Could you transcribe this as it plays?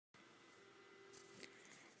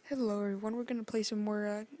Hello everyone, we're gonna play some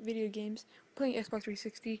more video games. We're playing Xbox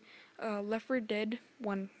 360, Left 4 Dead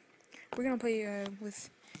 1. We're gonna play with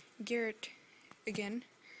Garrett again.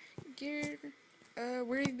 Garrett,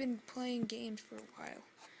 we've been playing games for a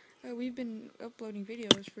while. We've been uploading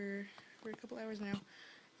videos for a couple hours now.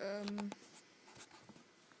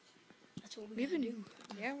 That's what We've been, do.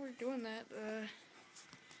 yeah, we're doing that.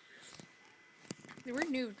 We're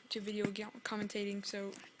new to video commentating,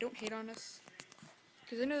 so don't hate on us.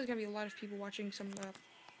 Because I know there's gonna be a lot of people watching some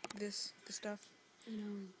this stuff.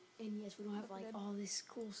 And yes, we don't have like all this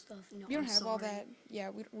cool stuff. We don't have all that. Yeah,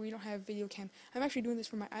 we don't have video cam. I'm actually doing this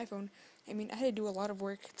for my iPhone. I mean, I had to do a lot of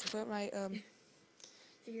work to put my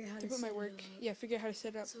figure out how to to put my set work. it up. Yeah, figure out how to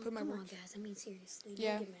set up. So Put my come work. on, guys. I mean, seriously,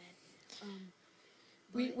 Yeah. don't get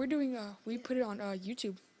mad. We're doing we put it on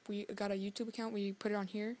YouTube. We got a YouTube account. We put it on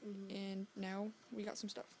here, and now we got some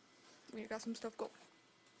stuff. We got some stuff going.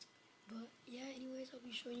 But yeah, anyways, I'll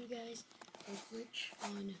be showing you guys a glitch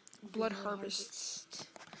on Blood Harvest.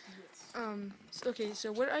 Yes. Okay,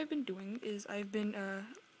 so what I've been doing is I've been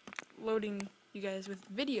loading you guys with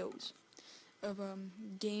videos of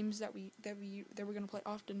games that we're gonna play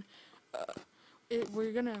often.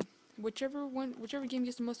 We're gonna whichever game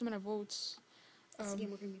gets the most amount of votes. That's the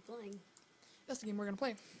game we're gonna be playing. That's the game we're gonna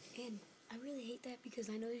play. And I really hate that because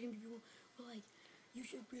I know there's gonna be people who are like, you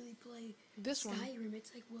should really play This one. Skyrim.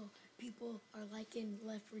 It's like, well, people are liking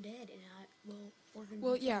Left 4 Dead, and we're gonna.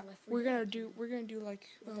 Well, be yeah, Left 4 we're Dead. gonna do like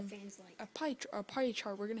What the fans like. a pie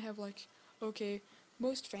chart. We're gonna have like, okay,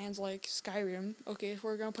 most fans like Skyrim. Okay, if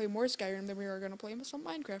we're gonna play more Skyrim, then we are gonna play some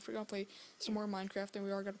Minecraft. We're gonna play some more Minecraft, then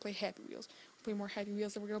we are gonna play Happy Wheels. Play more Happy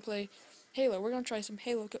Wheels, then we're gonna play Halo. We're gonna try some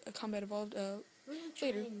Halo Combat Evolved We're gonna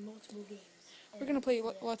later. try multiple games. We're gonna play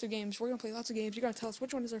lots of games. We're gonna play lots of games. You're gonna tell us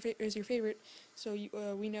which one is is your favorite, so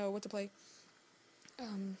we know what to play.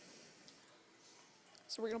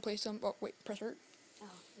 So we're gonna play some. Oh wait, press start. Oh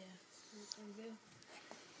yeah. There we go.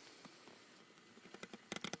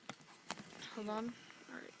 Hold on.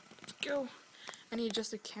 All right, let's go. I need to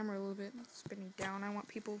adjust the camera a little bit. It's spinning down. I want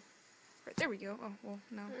people. Right there we go. Oh well,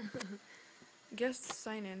 no. Guest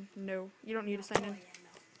sign in. No, you don't need to sign in. Yeah, no.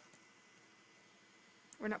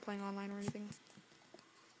 We're not playing online or anything.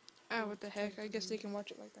 Oh, what the heck? I guess they can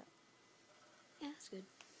watch it like that. Yeah, that's good.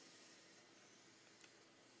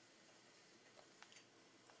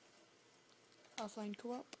 Offline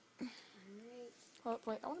co-op. Alright. Oh,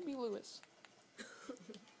 wait, I want to be Lewis.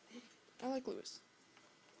 I like Lewis.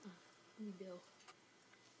 Me Bill.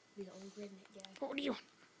 Be the old redneck guy. What do you want?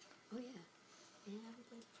 Oh yeah. Yeah, I haven't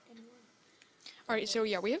played Left 4 Dead in a while. Alright, so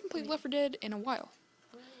yeah, we haven't played Left 4 Dead in a while.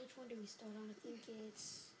 Well, which one do we start on? I think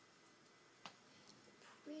it's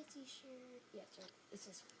pretty sure. Yeah, it's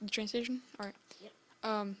this one. The train station? Alright.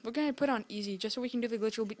 Yep. We're gonna put on easy, just so we can do the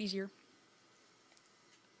glitch a little bit easier.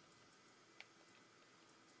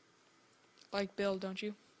 Like Bill, don't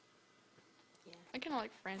you? Yeah. I kinda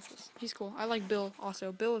like Francis. He's cool. I like Bill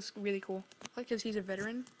also. Bill is really cool. I like because he's a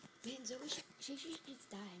veteran. Man, Zoe, she just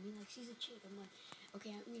die. I mean, like, she's a chick. I'm like, okay,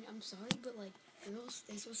 I mean, I'm sorry, but, like, girls,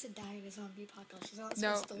 they're supposed to die in a zombie apocalypse. She's not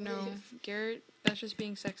supposed to No, live. Garrett, that's just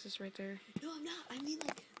being sexist right there. No, I'm not. I mean,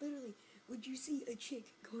 like, literally, would you see a chick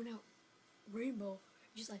going out rainbow,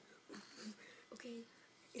 just like, okay.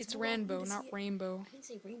 It's more likely rainbow, to not see it- rainbow. I didn't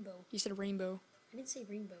say rainbow. You said rainbow. I didn't say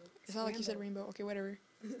rainbow. It's not like you said rainbow. Okay, whatever.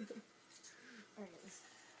 Alright,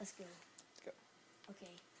 let's go. Let's go.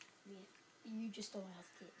 Okay. Yeah, you just stole a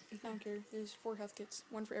health kit. I don't care. There's 4 health kits.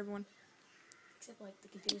 1 for everyone. Except, like, the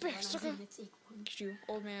computer's Bam, one, sucker. I'm gonna take one. Look at you,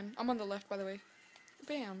 old man. I'm on the left, by the way.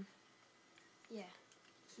 Bam. Yeah,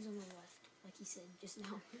 he's on the left, like he said just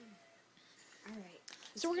now. Alright.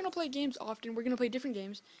 So we're gonna play games often. We're gonna play different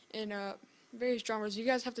games in various genres. You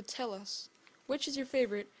guys have to tell us which is your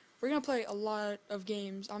favorite. We're gonna play a lot of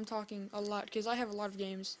games. I'm talking a lot because I have a lot of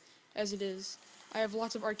games as it is. I have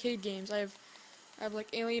lots of arcade games. I have like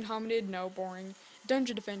Alien Hominid, no, boring.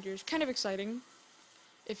 Dungeon Defenders, kind of exciting.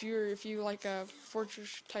 If you like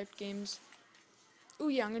Fortress type games. Ooh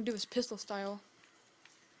yeah, I'm gonna do this pistol style.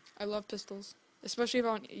 I love pistols, especially if I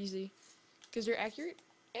want easy, because they're accurate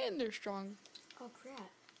and they're strong. Oh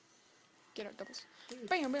crap. Get out doubles. Dude.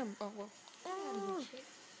 Bam, bam. Oh, whoa. Oh, shit.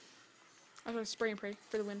 I'm gonna spray and pray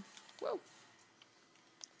for the win. Whoa.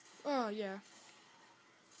 Oh, yeah.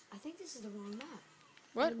 I think this is the wrong map.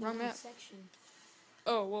 What? I'm in the Wrong wrong map. section.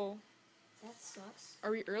 Oh, well. That sucks. Are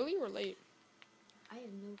we early or late? I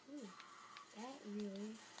have no clue. That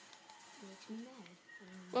really makes me mad.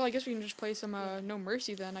 Well, I guess we can just play some No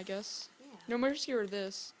Mercy then, I guess. Yeah. No Mercy or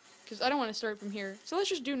this. Because I don't want to start from here. So let's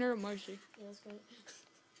just do No Mercy. Yeah, let's go.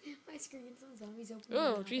 My screen, some zombies open.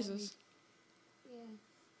 Oh, Jesus.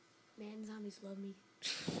 Yeah. Man, zombies love me.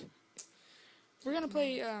 We're gonna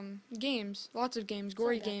play games, lots of games, Sorry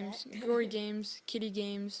gory about games, that. gory games, kitty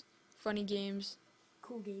games, funny games,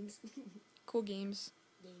 Cool games. cool games,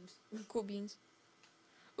 Games. cool beans.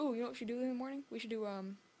 Ooh, you know what we should do in the morning? We should do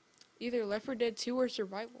either Left 4 Dead 2 or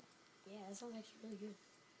Survival. Yeah, that sounds actually really good.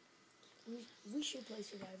 We should play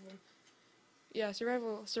survival. Yeah,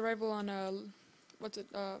 survival on what's it?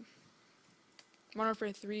 Modern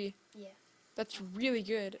Warfare 3. Yeah. That's really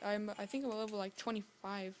good. I think I'm a level like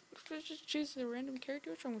 25. Just choose a random character.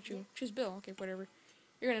 What's wrong with you? Yeah. Choose Bill. Okay, whatever.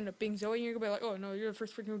 You're gonna end up being Zoe, and you're gonna be like, oh no, you're the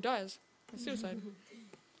first person who dies. That's suicide.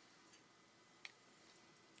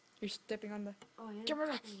 You're stepping on the Oh, yeah.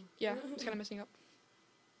 camera. Yeah, it's kind of messing up.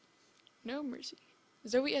 No mercy.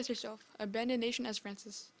 Zoe as herself. Abandoned Nation as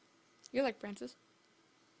Francis. You like Francis?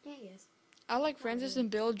 Yeah, yes. I like Not Francis really.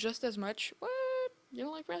 and Bill just as much. What? You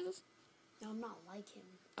don't like Francis? No, I'm not like him.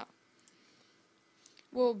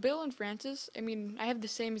 Well, Bill and Francis, I mean, I have the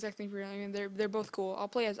same exact thing for you. I mean, they're both cool. I'll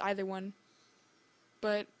play as either one.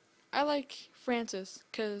 But I like Francis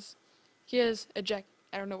because he has a jacket.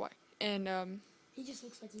 I don't know why. And, He just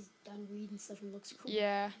looks like he's done reading stuff and looks cool.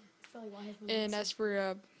 yeah. That's probably why I have And as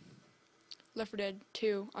for Left 4 Dead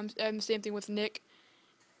 2, I'm the same thing with Nick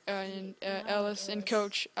and I like Ellis and Ellis.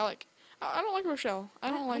 Coach. I don't like Rochelle. I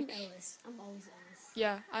don't like... I'm Ellis. I'm always Ellis.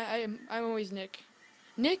 Yeah, I'm always Nick.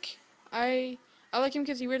 Nick, I like him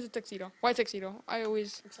because he wears a tuxedo. White tuxedo. I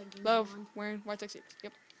always Looks like James love Bond. wearing white tuxedos.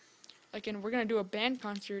 Yep. Like, and we're gonna do a band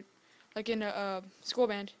concert, like in a school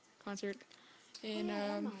band concert. And Oh, yeah, I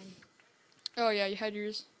have mine. oh yeah, you had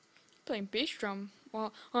yours. Playing bass drum.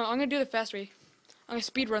 Well, hold on, I'm gonna do the fast way. I'm gonna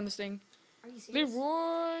speed run this thing. Are you serious?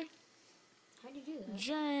 Leroy How do you do that?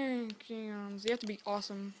 Jenkins. You have to be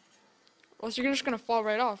awesome. Or else you're just gonna fall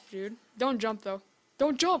right off, dude. Don't jump though.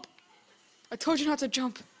 Don't jump. I told you not to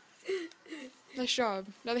jump. Nice job.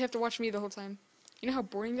 Now they have to watch me the whole time. You know how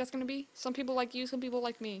boring that's gonna be? Some people like you, some people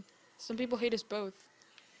like me. Some people hate us both.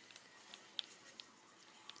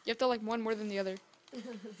 You have to like one more than the other.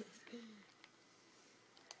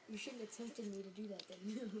 You shouldn't have tempted me to do that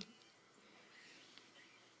then.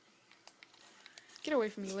 Get away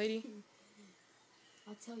from me, lady.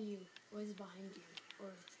 I'll tell you what is behind you. Or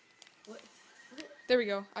what? There we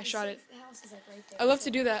go. I The shot it. safe house is like right there. I love so-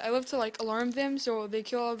 to do that. I love to like alarm them so they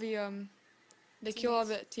kill all the kill all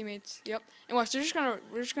the teammates. Yep. And watch, we're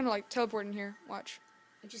just gonna like teleport in here. Watch.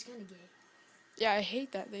 Which is kind of gay. Yeah, I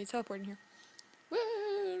hate that they teleport in here.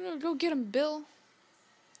 Whoa, go get him, Bill.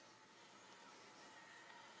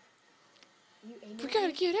 You aiming We at gotta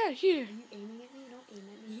me? get out of here. Are you aiming at me? Don't aim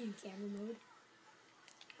at me in camera mode.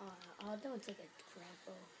 Don't take a crap,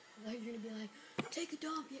 bro. I thought you were gonna be like, take a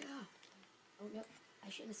dump, yeah. Oh, nope. I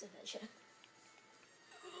shouldn't have said that shit.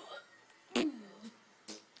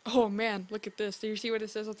 Oh man, look at this. Do you see what it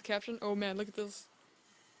says with the caption? Oh man, look at this.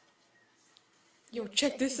 Yo,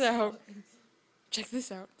 check this out. Check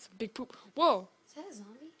this out. It's a big poop. Whoa. Is that a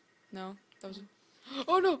zombie? No, that was.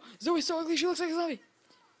 Oh no, Zoe's so ugly. She looks like a zombie.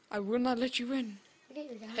 I will not let you in. Look at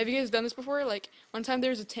your guy. Have you guys done this before? Like, one time there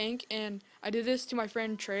was a tank, and I did this to my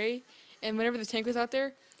friend Trey, and whenever the tank was out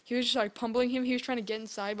there, he was just, like, pummeling him. He was trying to get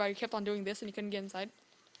inside, but I kept on doing this, and he couldn't get inside.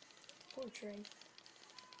 Poor Trey.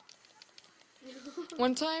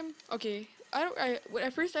 One time, okay,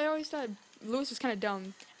 at first I always thought Lewis was kind of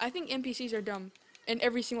dumb. I think NPCs are dumb in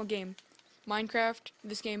every single game. Minecraft,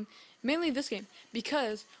 this game, mainly this game.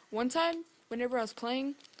 Because one time, whenever I was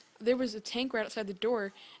playing, there was a tank right outside the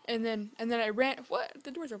door, and then I ran. What?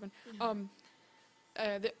 The door's open.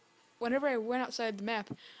 Whenever I went outside the map,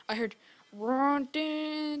 I heard run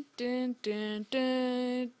dun dun dun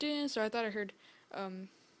dun dun. So I thought I heard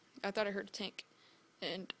a tank,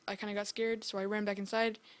 and I kind of got scared. So I ran back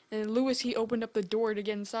inside, and then Lewis he opened up the door to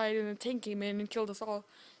get inside, and the tank came in and killed us all.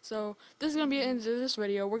 So this is gonna be the end of this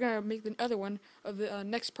video. We're gonna make the other one of the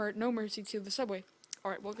next part, No Mercy to the subway. All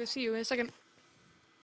right, we'll go see you in a second.